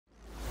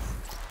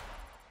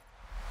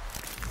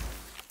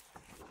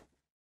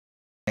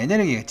エネ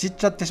ルギーが散っ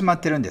ちゃってしまっ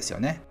てるんですよ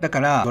ね。だか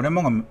らどれ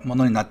もがも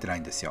のになってな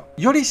いんですよ。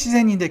より自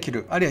然にでき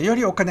る、あるいはよ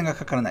りお金が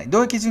かからない、ど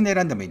ういう基準で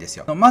選んでもいいです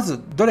よ。まず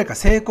どれか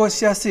成功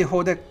しやすい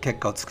方で結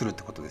果を作るっ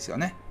てことですよ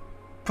ね。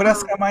プラ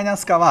スかマイナ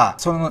スかは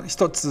その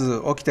一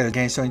つ起きてる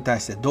現象に対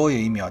してどういう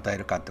意味を与え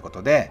るかってこ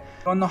とで、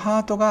自分の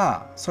ハート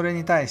がそれ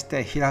に対し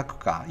て開く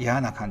か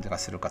嫌な感じが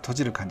するか閉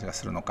じる感じが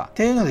するのかっ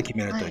ていうので決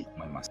めるといいと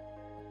思います。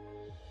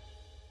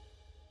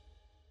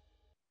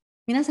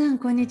皆さん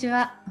こんにち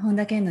は。本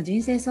田健の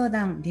人生相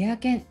談Dear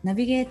Kenナ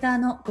ビゲーター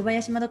の小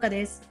林まどか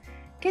です。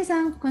健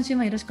さん、今週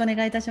もよろしくお願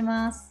いいたし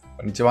ます。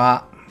こんにち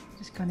は。よ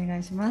ろしくお願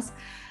いします。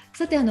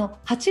さて8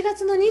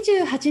月の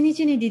28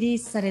日にリリー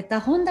スされ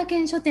た本田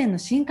健書店の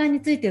新刊に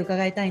ついて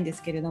伺いたいんで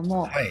すけれど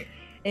も、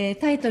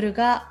タイトル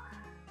が、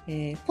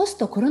ポス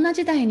トコロナ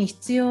時代に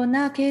必要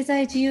な経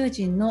済自由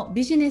人の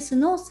ビジネス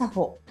の作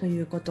法と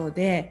いうこと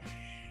で、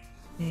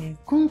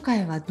今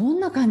回はどん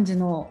な感じ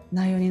の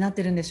内容になって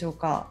いるんでしょう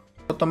か。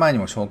ちょっと前に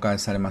も紹介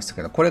されました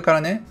けど、これか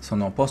らね、そ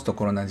のポスト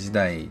コロナ時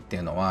代ってい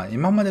うのは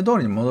今まで通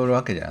りに戻る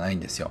わけではない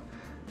んですよ。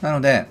なの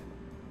で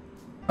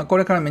こ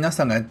れから皆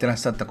さんがやってらっ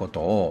しゃったこと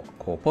を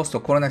ポス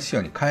トコロナ仕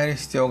様に変える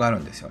必要がある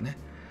んですよね。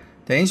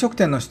で、飲食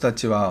店の人た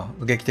ちは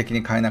劇的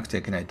に変えなくちゃ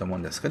いけないと思う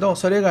んですけど、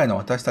それ以外の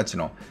私たち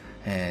の、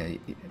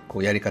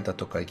やり方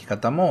とか生き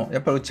方もや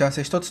っぱり打ち合わ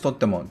せ一つとっ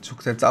ても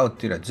直接会うっ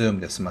ていうよりは Zoom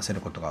で済ませ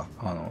ることが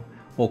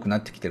多くな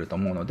ってきてると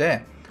思うの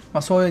で、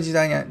そういう時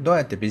代にどう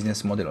やってビジネ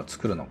スモデルを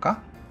作るのか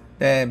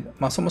で、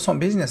そもそも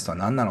ビジネスとは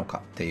何なの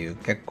かっていう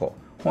結構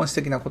本質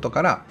的なこと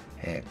から、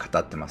語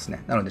ってます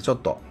ね。なのでちょっ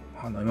と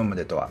今ま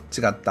でとは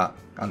違った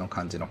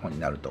感じの本に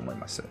なると思い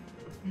ます。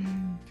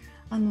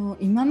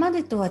今ま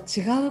でとは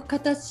違う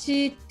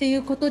形ってい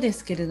うことで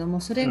すけれども、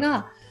それ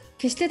が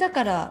決してだ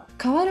から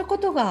変わるこ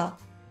とが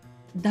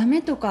ダ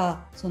メと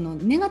かその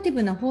ネガティ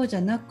ブな方じ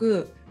ゃな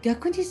く、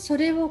逆にそ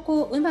れを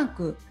うま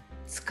く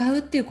使う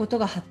っていうこと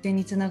が発展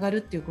につながる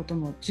っていうこと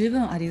も十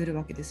分あり得る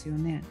わけですよ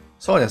ね。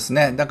そうです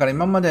ね。だから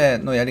今まで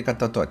のやり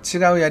方とは違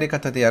うやり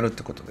方でやるっ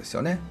てことです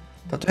よね。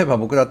例えば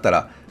僕だった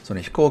らそ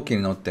の飛行機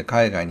に乗って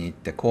海外に行っ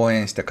て講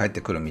演して帰っ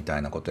てくるみた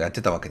いなことをやっ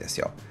てたわけです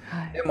よ。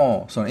で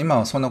も今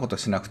はそんなこと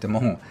しなくて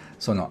も、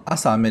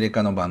朝アメリ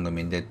カの番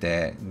組に出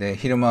て、で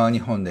昼間は日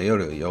本で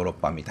夜ヨーロッ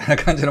パみたいな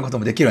感じのこと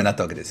もできるようになっ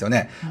たわけですよ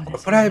ね。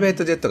プライベー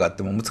トジェットがあっ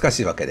ても難し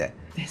いわけで。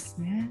です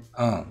ね。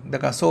だ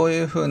からそう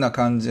いう風な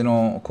感じ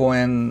の講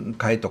演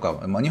会とか、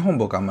日本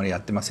僕あんまりや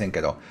ってません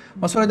けど、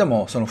それで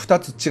もその2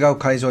つ違う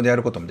会場でや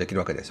ることもできる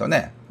わけですよ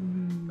ね。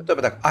例え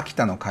ば秋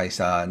田の会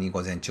社に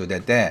午前中出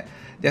て、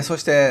でそ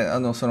して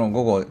その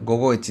午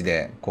後一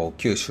で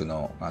九州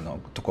の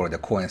ところで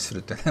講演する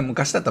って、ね、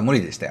昔だったら無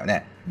理でしたよ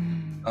ね。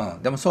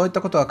でもそういっ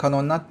たことが可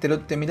能になってるっ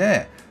て意味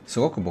です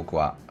ごく僕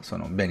は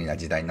便利な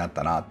時代になっ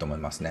たなと思い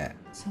ますね。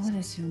そう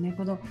ですよね。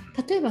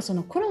例えば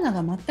コロナ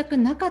が全く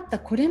なかった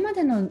これま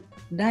での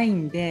ライ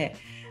ンで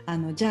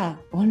じゃ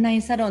あオンライ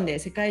ンサロンで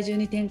世界中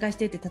に展開し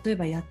てって例え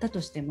ばやった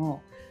として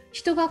も、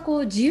人が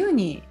自由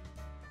に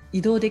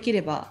移動でき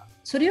れば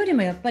それより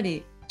もやっぱ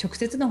り直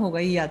接の方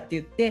がいいやって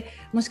言って、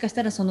もしかし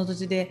たらその土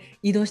地で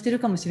移動してる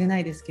かもしれな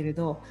いですけれ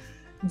ど、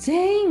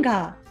全員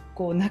が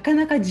なか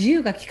なか自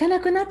由が利か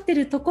なくなって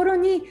るところ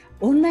に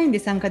オンラインで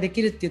参加で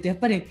きるっていうと、やっ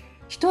ぱり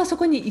人はそ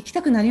こに行き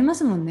たくなりま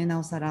すもんね。な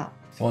おさら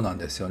そうなん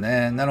ですよ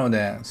ね。なの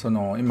で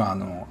今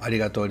あり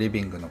がとうリ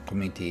ビングのコ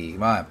ミュニティ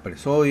はやっぱり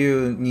そうい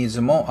うニー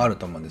ズもある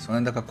と思うんですよ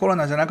ね。だからコロ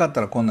ナじゃなかっ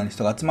たらこんなに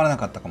人が集まらな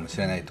かったかもし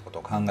れないってこと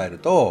を考える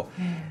と、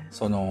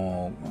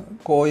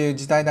こういう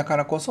時代だか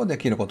らこそで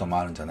きることも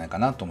あるんじゃないか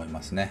なと思い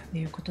ますね。と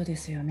いうことで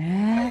すよ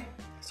ね。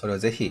それを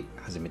ぜひ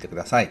始めてく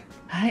ださい。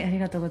はい、あり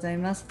がとうござい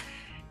ます。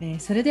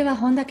それでは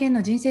本田健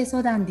の人生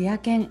相談Dear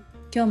Ken、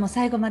今日も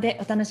最後まで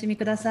お楽しみ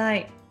くださ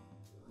い。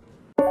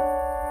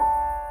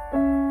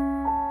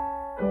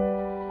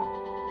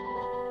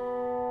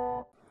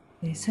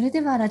それ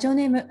ではラジオ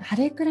ネームハ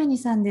レクラニ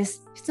さんで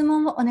す。質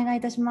問をお願い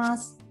いたしま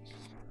す。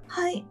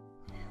はい、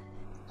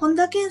本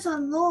田健さ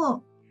ん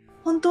の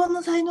本当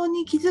の才能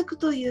に気づく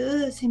とい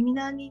うセミ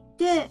ナーに行っ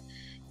て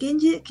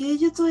芸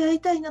術をやり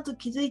たいなと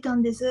気づいた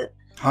んです。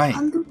ハ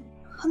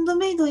ンド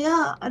メイド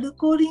やアル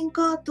コールイン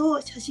クアー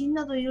ト、写真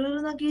などいろい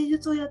ろな芸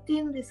術をやってい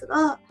るのです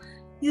が、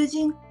友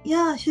人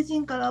や主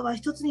人からは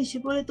一つに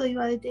絞れと言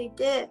われてい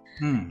て、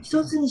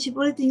一つに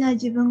絞れていない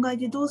自分がい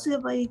てどうすれ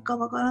ばいいか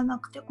わからな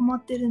くて困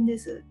ってるんで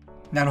す。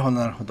なるほど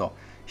なるほど。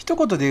一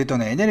言で言うと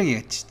ね、エネルギー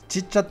が散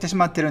っちゃってし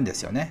まってるんで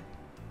すよね。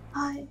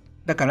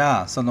だか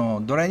ら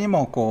どれに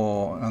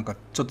もなんか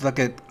ちょっとだ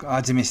け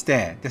味見し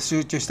てで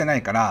集中してな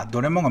いから、ど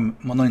れもがも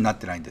のになっ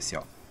てないんです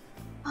よ。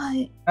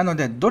なの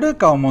でどれ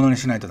かをものに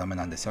しないとダメ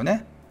なんですよ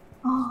ね。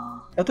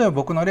例えば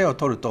僕の例を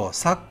取ると、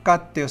作家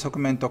っていう側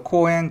面と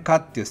講演家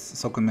っていう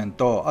側面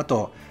と、あ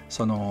と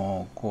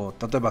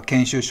例えば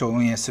研修所を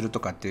運営すると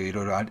かっていうい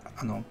ろいろ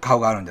顔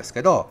があるんです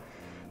けど、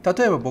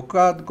例えば僕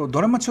は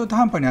どれも中途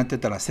半端にやって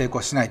たら成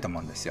功しないと思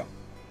うんですよ。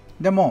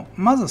でも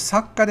まず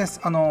作家です。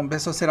ベ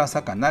ストセラー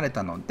作家になれ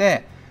たの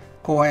で、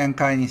講演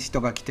会に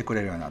人が来てく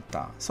れるようになっ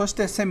た。そし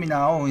てセミ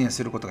ナーを運営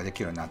することができ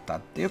るようになった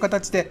っていう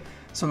形で、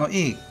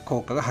いい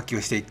効果が波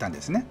及していったん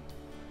ですね。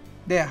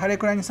でハレ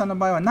クラニさんの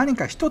場合は何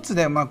か一つ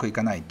でうまくい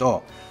かない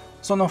と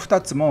その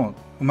2つも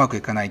うまく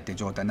いかないっていう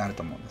状態になる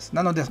と思うんです。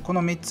なのでこ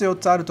の3つ4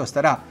つあるとし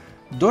たら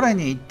どれ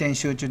に一点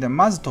集中で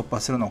まず突破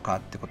するのかっ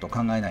てことを考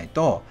えない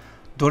と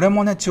どれ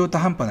もね中途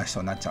半端な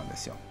人になっちゃうんで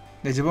すよ。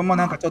で自分も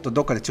なんかちょっと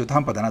どっかで中途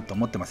半端だなと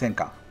思ってません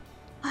か？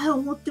はい、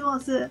思ってま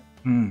す。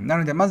な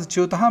のでまず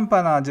中途半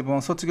端な自分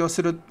を卒業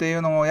するってい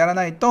うのをやら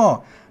ない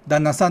と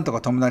旦那さんと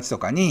か友達と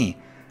かに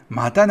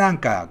またなん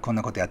かこん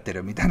なことやって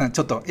るみたいなち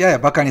ょっとやや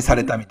バカにさ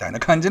れたみたいな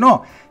感じ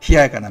の冷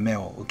ややかな目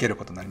を受ける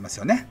ことになります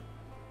よね。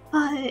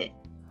はい。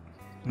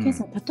ケン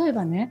さん、例え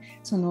ばね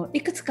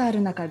いくつかあ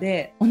る中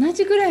で同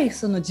じぐらい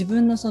自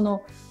分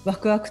のワ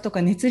クワクと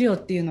か熱量っ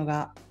ていうの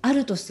があ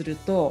るとする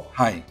と、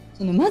はい、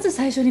まず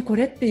最初にこ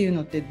れっていう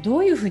のってど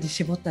ういうふうに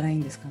絞ったらいい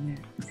んですか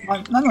ね。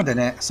なので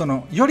ね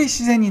より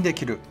自然にで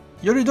きる、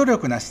より努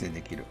力なしで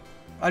できる、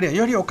あるいは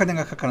よりお金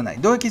がかからない、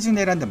どういう基準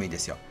で選んでもいいで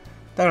すよ。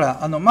だ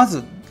からま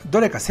ずど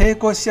れか成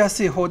功しや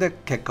すい方で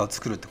結果を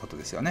作るってこと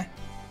ですよね。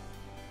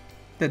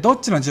でどっ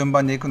ちの順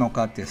番でいくの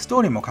かっていうスト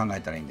ーリーも考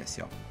えたらいいんです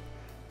よ。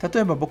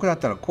例えば僕だっ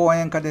たら講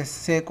演家で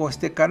成功し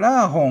てか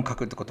ら本を書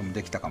くってことも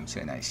できたかもし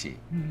れないし、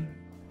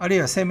あるい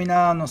はセミ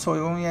ナーのそうい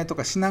う運営と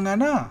かしなが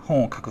ら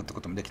本を書くって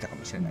こともできたか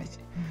もしれないし、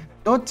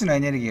どっちの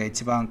エネルギーが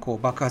一番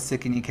爆発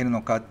的にいける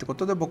のかってこ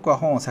とで僕は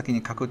本を先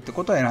に書くって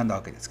ことを選んだ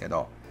わけですけ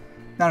ど、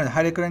なので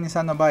ハレクラニ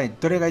さんの場合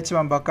どれが一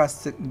番爆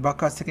発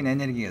的なエ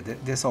ネルギーが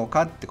出そう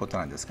かってこと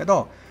なんですけ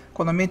ど、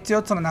この3つ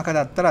4つの中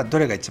だったらど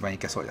れが一番い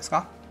けそうです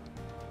か？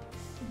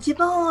一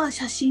番は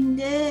写真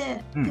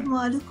で、で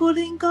もアルコー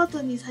ルインカー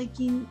トに最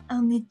近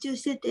熱中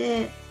して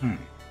て、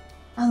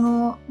な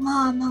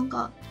ん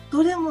か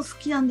どれも好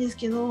きなんです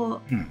け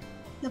ど、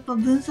やっぱ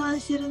分散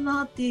してる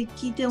なって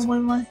聞いて思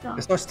いました。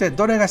そして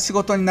どれが仕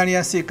事になり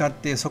やすいかっ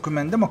ていう側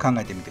面でも考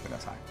えてみてくだ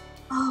さい。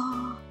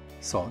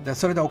そうで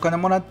それでお金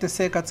もらって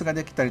生活が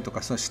できたりと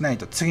かそうしない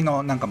と次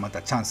のなんかま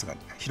たチャンスが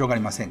広が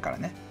りませんから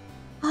ね。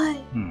は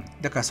い、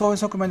だからそういう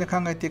側面で考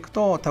えていく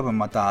と多分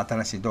また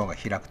新しい動画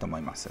開くと思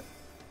います。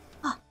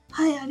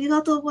はい、あり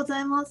がとうご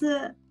ざいます。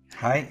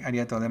はい、あり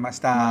がとうございまし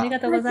た。ありが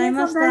とうござい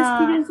ました。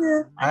大好きで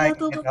す。ありが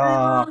とうござい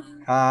ま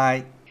す。は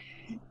い。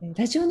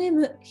ラジオネー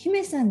ム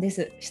姫さんで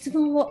す。質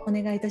問をお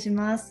願いいたし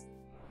ます。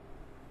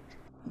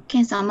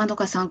ケンさん、まど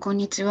かさん、こん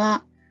にち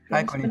は。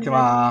はい、こんにち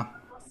は。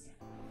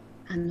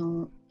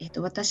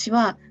私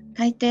は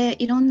大抵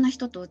いろんな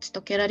人と打ち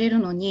解けられる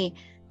のに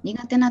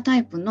苦手なタ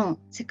イプの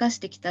せかし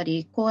てきた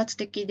り高圧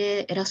的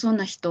で偉そう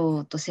な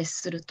人と接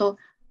すると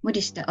無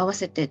理して合わ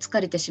せて疲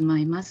れてしま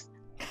います。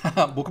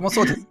僕も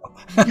そうです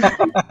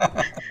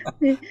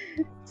で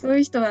そう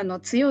いう人は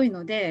強い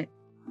ので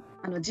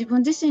自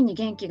分自身に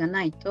元気が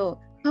ないと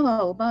パ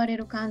ワーを奪われ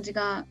る感じ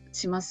が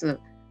します。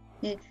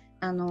で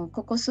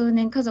ここ数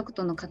年家族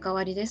との関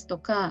わりですと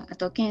かあ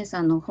とケン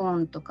さんの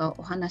本とか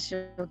お話を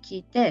聞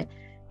いて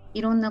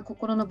いろんな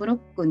心のブロッ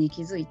クに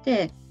気づい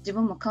て自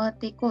分も変わっ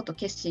ていこうと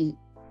決心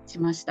し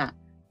ました。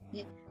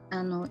で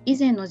以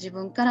前の自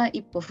分から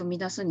一歩踏み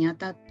出すにあ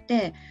たっ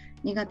て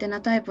苦手な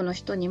タイプの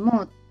人に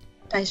も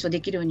対処で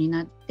きるように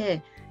なっ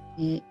て、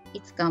い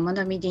つか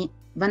学びに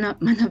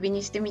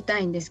してみた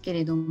いんですけ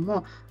れど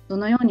もど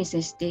のように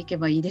接していけ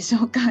ばいいでしょ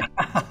う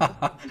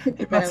か。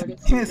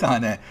ケンさんは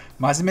ね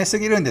真面目す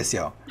ぎるんです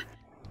よ。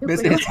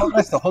別にそん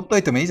な人ほっと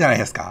いてもいいじゃない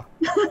ですか。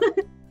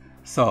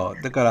そ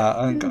うだか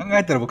ら考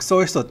えたら僕そ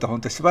ういう人って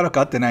本当しばらく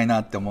会ってない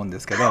なって思うんで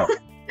すけど、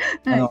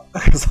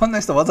そん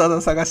な人わざわ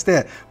ざ探し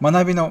て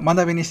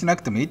学びにしな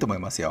くてもいいと思い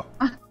ますよ。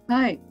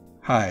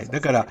はい、だ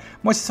から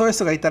もしそういう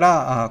人がいた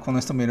らこの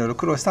人もいろいろ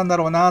苦労したんだ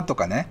ろうなと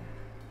かね、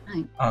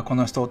こ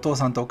の人お父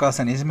さんとお母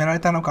さんにいじめられ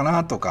たのか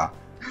なとか、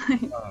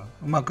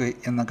うまく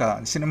なん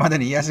か死ぬまで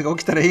に癒しが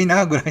起きたらいい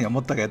なぐらいに思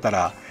ってあげた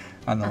ら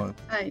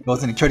上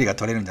手に距離が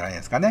取れるんじゃない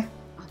ですかね。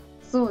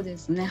そうで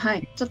すね、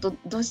ちょっと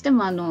どうして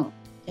も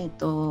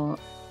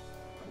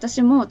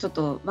私もちょっ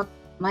と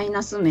マイ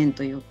ナス面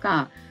という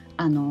か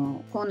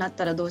こうなっ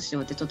たらどうし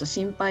ようってちょっと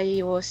心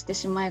配をして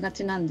しまいが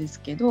ちなんで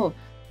すけど、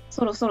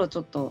そろそろち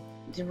ょっと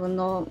自分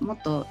のも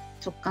っと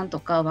直感と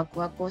かワク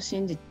ワクを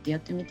信じてや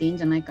ってみていいん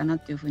じゃないかなっ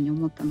ていうふうに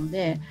思ったの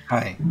で、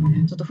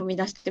ちょっと踏み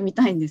出してみ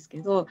たいんです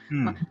けど、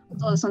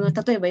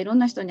例えばいろん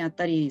な人に会っ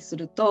たりす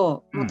る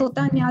と、もう途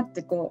端に会っ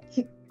て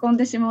引っ込ん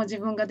でしまう自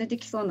分が出て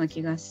きそうな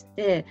気がし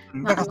て、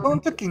だからその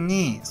時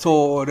に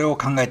それを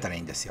考えたらい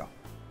いんですよ。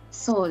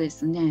そうで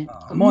すね。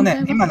もう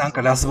ね今なん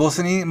かラスボ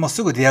スにもう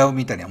すぐ出会う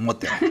みたいに思っ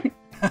てる。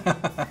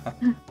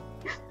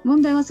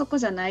問題はそこ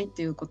じゃないっ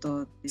ていうこ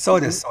とですね。そ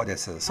うですそうで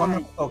す。そんな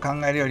ことを考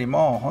えるより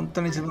も本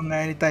当に自分が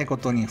やりたいこ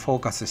とにフォー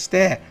カスし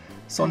て、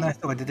そんな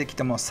人が出てき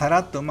てもさら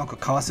っとうまく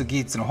かわす技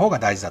術の方が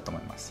大事だと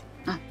思います。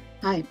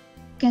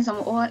ケンさん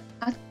も例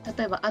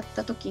えば会っ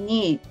た時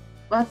に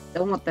わって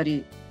思った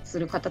りす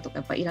る方とか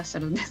やっぱいらっしゃ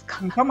るんです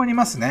か？たまにい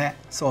ますね。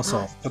そうそ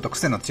う、ちょっと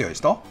癖の強い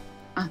人。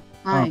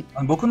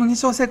僕の日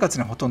常生活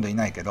にはほとんどい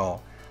ないけど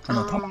た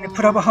まに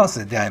クラブハウス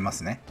で出会えま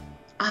すね。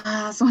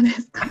そうで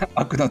すか。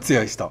悪の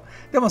強い人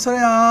でもそれ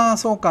は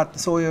そうか、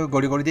そういう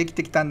ゴリゴリで生き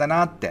てきたんだ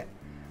なって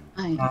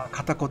はい、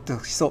肩凝っ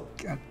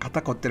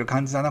てる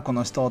感じだなこ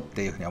の人っ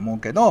ていうふうに思う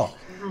けど、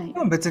で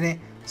も別に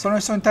その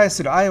人に対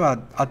する愛は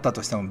あった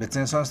としても別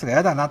にその人が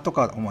嫌だなと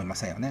かは思いま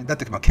せんよね。だっ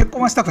て結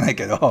婚はしたくない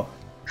けど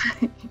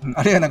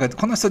あるいはなんか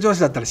この人上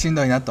司だったらしん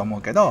どいなと思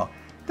うけど、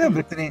でも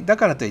別にだ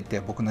からといって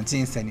僕の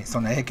人生にそ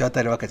んな影響を与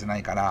えるわけじゃな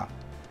いから、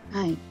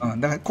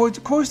だからこういう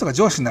人が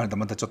上司になると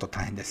またちょっと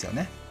大変ですよ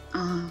ね。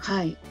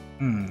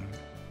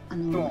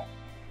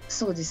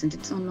そうですね。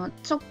ち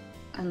ょ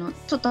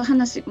っと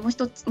話もう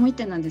一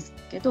点なんです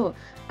けど、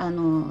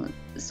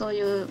そう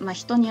いう、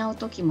人に会う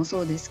時も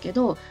そうですけ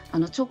ど、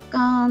直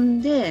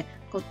感で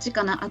こっち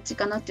かなあっち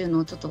かなっていうの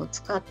をちょっと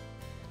使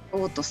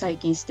おうと最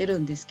近してる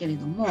んですけれ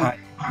ども、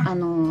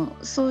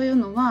そういう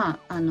のは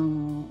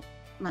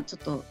ちょっ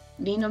と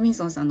リーノ・ミン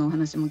ソンさんのお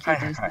話も聞い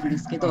たりしたんで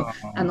すけど、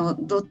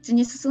どっち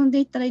に進んで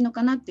いったらいいの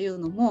かなっていう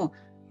のも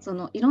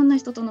いろんな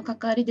人との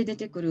関わりで出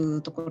てく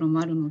るところ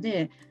もあるの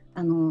で、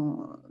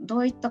ど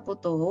ういったこ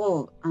と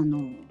を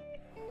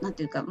なん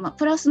ていうか、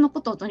プラスの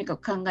ことをとにか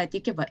く考えて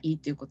いけばいい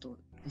ということ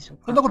でしょう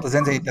か。そんなこと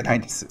全然言ってない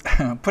んです。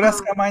プラ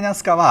スかマイナ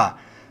スかは、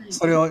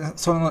そ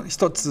の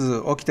一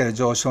つ起きている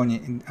現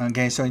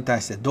象に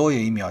対してどうい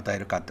う意味を与え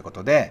るかってこ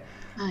とで、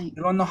自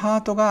分のハ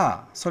ート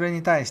がそれ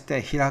に対し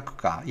て開く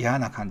か嫌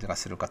な感じが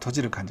するか閉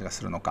じる感じが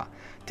するのか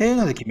っていう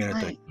ので決める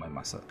といいと思い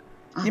ます。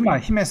今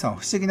姫さんは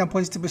不思議な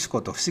ポジティブ思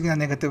考と不思議な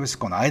ネガティブ思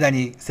考の間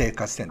に生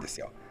活してるんです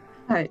よ。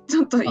ち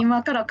ょっと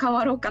今から変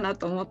わろうかな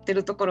と思って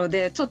るところ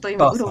で、ちょっと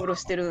今うろうろ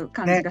してる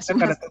感じがします。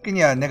だから時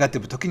にはネガテ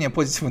ィブ、時には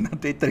ポジティブになっ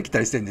ていったり来た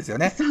りしてるんですよ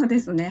ね。そうで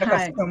すね。だか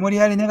ら無理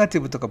やりネガテ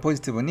ィブとかポ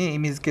ジティブに意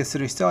味付けす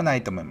る必要はな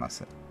いと思いま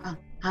す。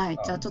じ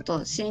ゃあちょっ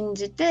と信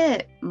じ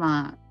て、こ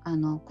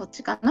っ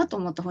ちかなと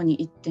思った方に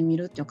行ってみ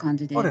るっていう感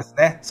じで。そうです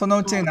ね。その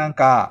うちになん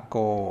か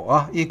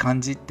いい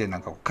感じってな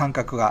んか感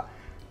覚が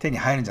手に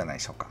入るんじゃない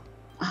でしょうか。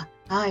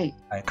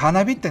カー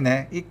ナビって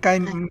ね、一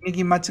回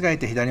右間違え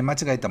て左間違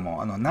えて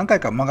も何回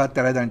か曲がって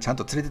る間にちゃん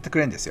と連れてってく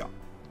れるんですよ。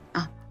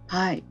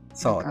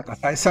そうだから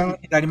最初の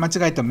左間違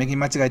えても右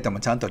間違えても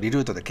ちゃんとリル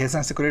ートで計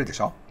算してくれるで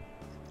しょ。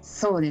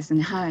そうです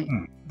ね。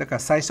だから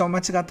最初間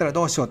違ったら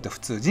どうしようって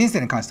普通人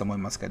生に関して思い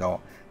ますけど、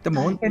で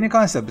も運転に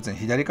関しては別に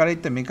左から行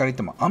って右から行っ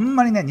てもあん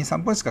まりね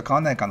 2,3 分しか変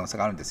わらない可能性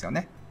があるんですよ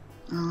ね。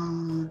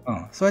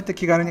そうやって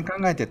気軽に考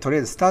えてとりあ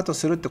えずスタート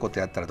するってこと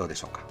やったらどうで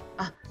しょうか。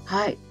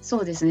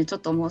そうですね。ちょっ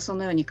ともうそ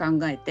のように考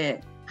え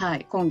て、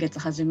今月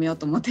始めよう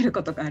と思ってる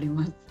ことがあり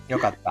ます。よ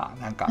かった。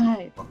なんか、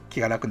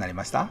気が楽になり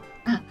ました。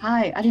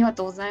ありが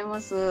とうござい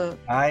ます。よ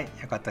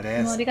かった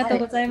です。ありがとう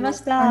ございま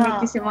した。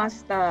感激しま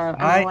した。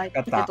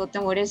とって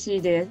も嬉し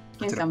いです。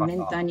ケンさんメン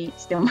ターに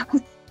してます。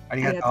あ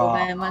りがとうご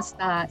ざいまし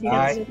た。あり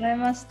がとうござい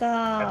まし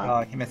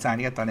た。姫さんあ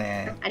りがとう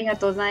ね。ありが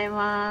とうござい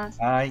ます。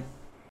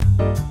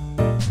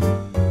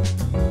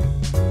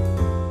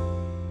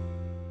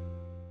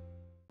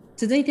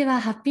続いては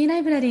ハッピーラ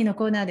イブラリーの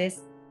コーナーで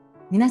す。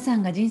皆さ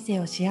んが人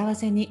生を幸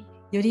せに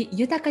より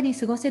豊かに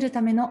過ごせる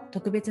ための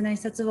特別な一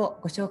冊を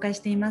ご紹介し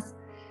ています。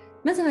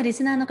まずはリ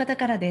スナーの方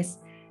からで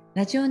す。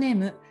ラジオネー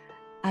ム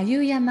あ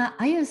ゆやま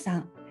あゆさ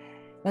ん。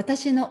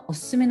私のお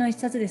すすめの一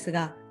冊です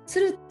が、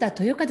鶴田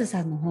豊和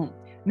さんの本、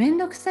めん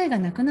どくさいが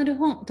なくなる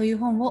本という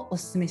本をお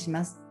すすめし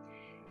ます。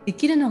生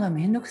きるのが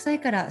めんどくさい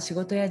から仕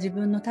事や自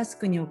分のタス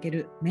クにおけ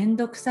るめん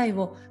どくさい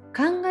を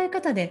考え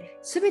方で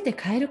全て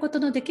変えること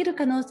のできる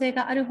可能性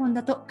がある本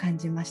だと感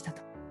じました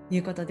とい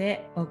うこと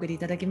でお送りい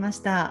ただきまし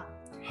た。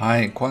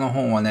この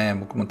本はね、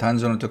僕も誕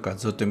生の時から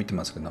ずっと見て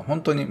ますけど、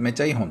本当にめっ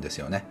ちゃいい本です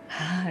よね。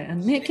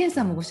ケン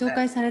さんもご紹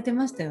介されて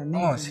ましたよ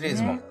ね。シリー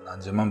ズも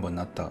何十万本に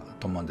なった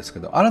と思うんですけ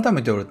ど、改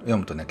めて読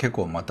むとね、結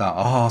構ま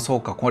たそ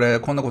うかこんな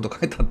こと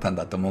書いてあったん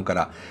だと思うか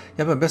ら、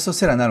やっぱりベスト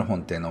セラーになる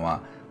本っていうの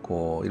は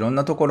いろん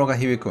なところが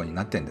響くように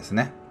なってるんです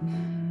ね。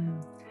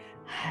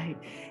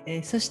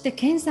そして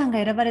ケンさん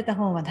が選ばれた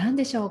本は何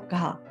でしょう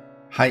か。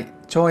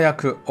跳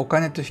躍お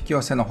金と引き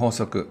寄せの法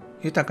則、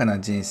豊かな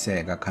人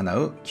生が叶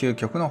う究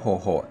極の方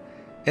法、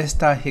エス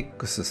ター・ヒッ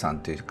クスさん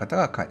という方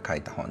が書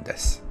いた本で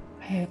す。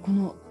こ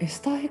のエス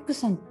ター・ヒック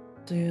スさん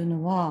という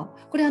のは、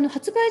これ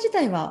発売自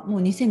体はも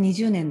う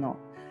2020年の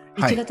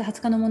1月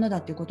20日のものだ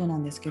ということな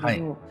んですけれ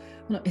ど、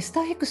このエスタ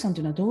ー・ヒックスさんと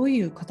いうのはどうい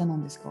う方な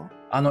んですか。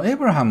エイ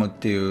ブラハムっ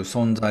ていう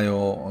存在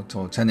をチ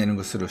ャネリン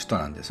グする人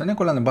なんですよね。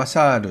これはバシ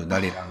ャール・ダ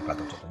リなんか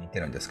とちょっと似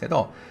てるんですけ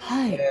ど、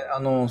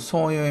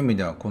そういう意味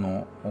ではこ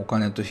のお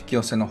金と引き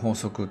寄せの法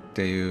則っ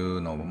てい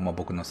うのも、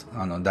僕の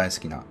大好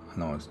きな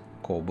分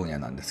野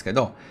なんですけ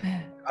ど、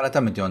改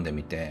めて読んで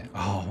みて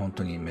本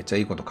当にめっちゃ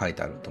いいこと書い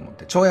てあると思っ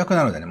て、跳躍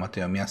なのでねまた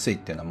読みやすいっ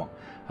ていうのも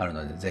ある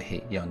ので、ぜ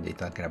ひ読んでい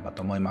ただければ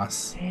と思いま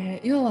す。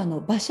要は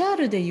バシャー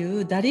ルで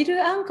いうダリ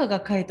ル・アンカ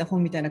が書いた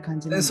本みたいな感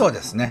じなんですか。そう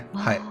ですね。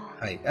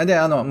で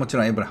もち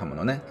ろんエイブラハム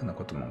のね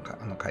ことも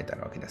書いてあ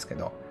るわけですけ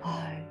ど、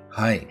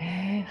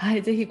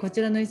ぜひこ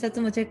ちらの一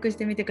冊もチェックし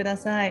てみてくだ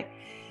さい。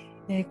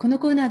この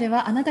コーナーで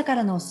はあなたか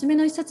らのおすすめ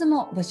の一冊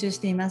も募集し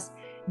ています。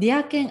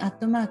Dear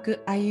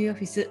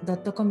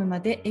Ken@iuoffice.com ま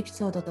でエピ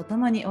ソードとと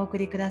もにお送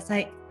りくださ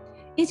い。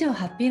以上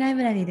ハッピーライ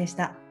ブラリーでし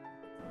た。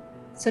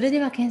それで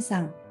はケン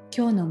さん、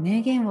今日の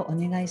名言をお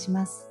願いし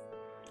ます。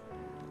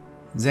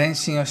前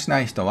進をしな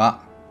い人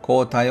は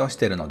こう対応し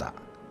ているのだ。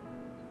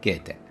ゲ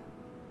ーテ。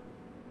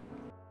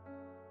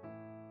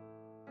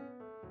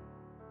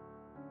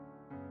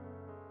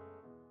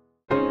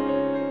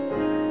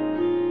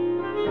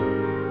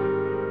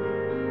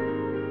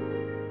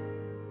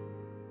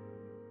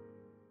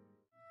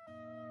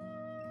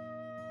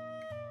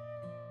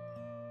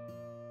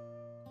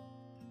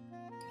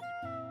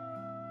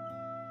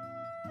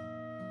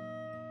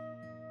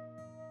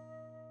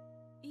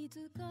い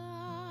つか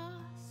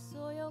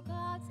そよ風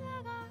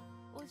が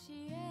教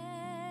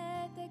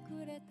えて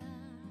くれた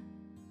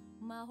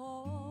魔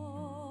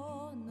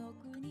法の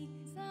国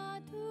サ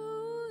ト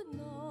ゥ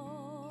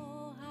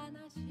の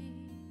話、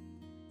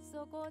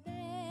そこ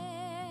で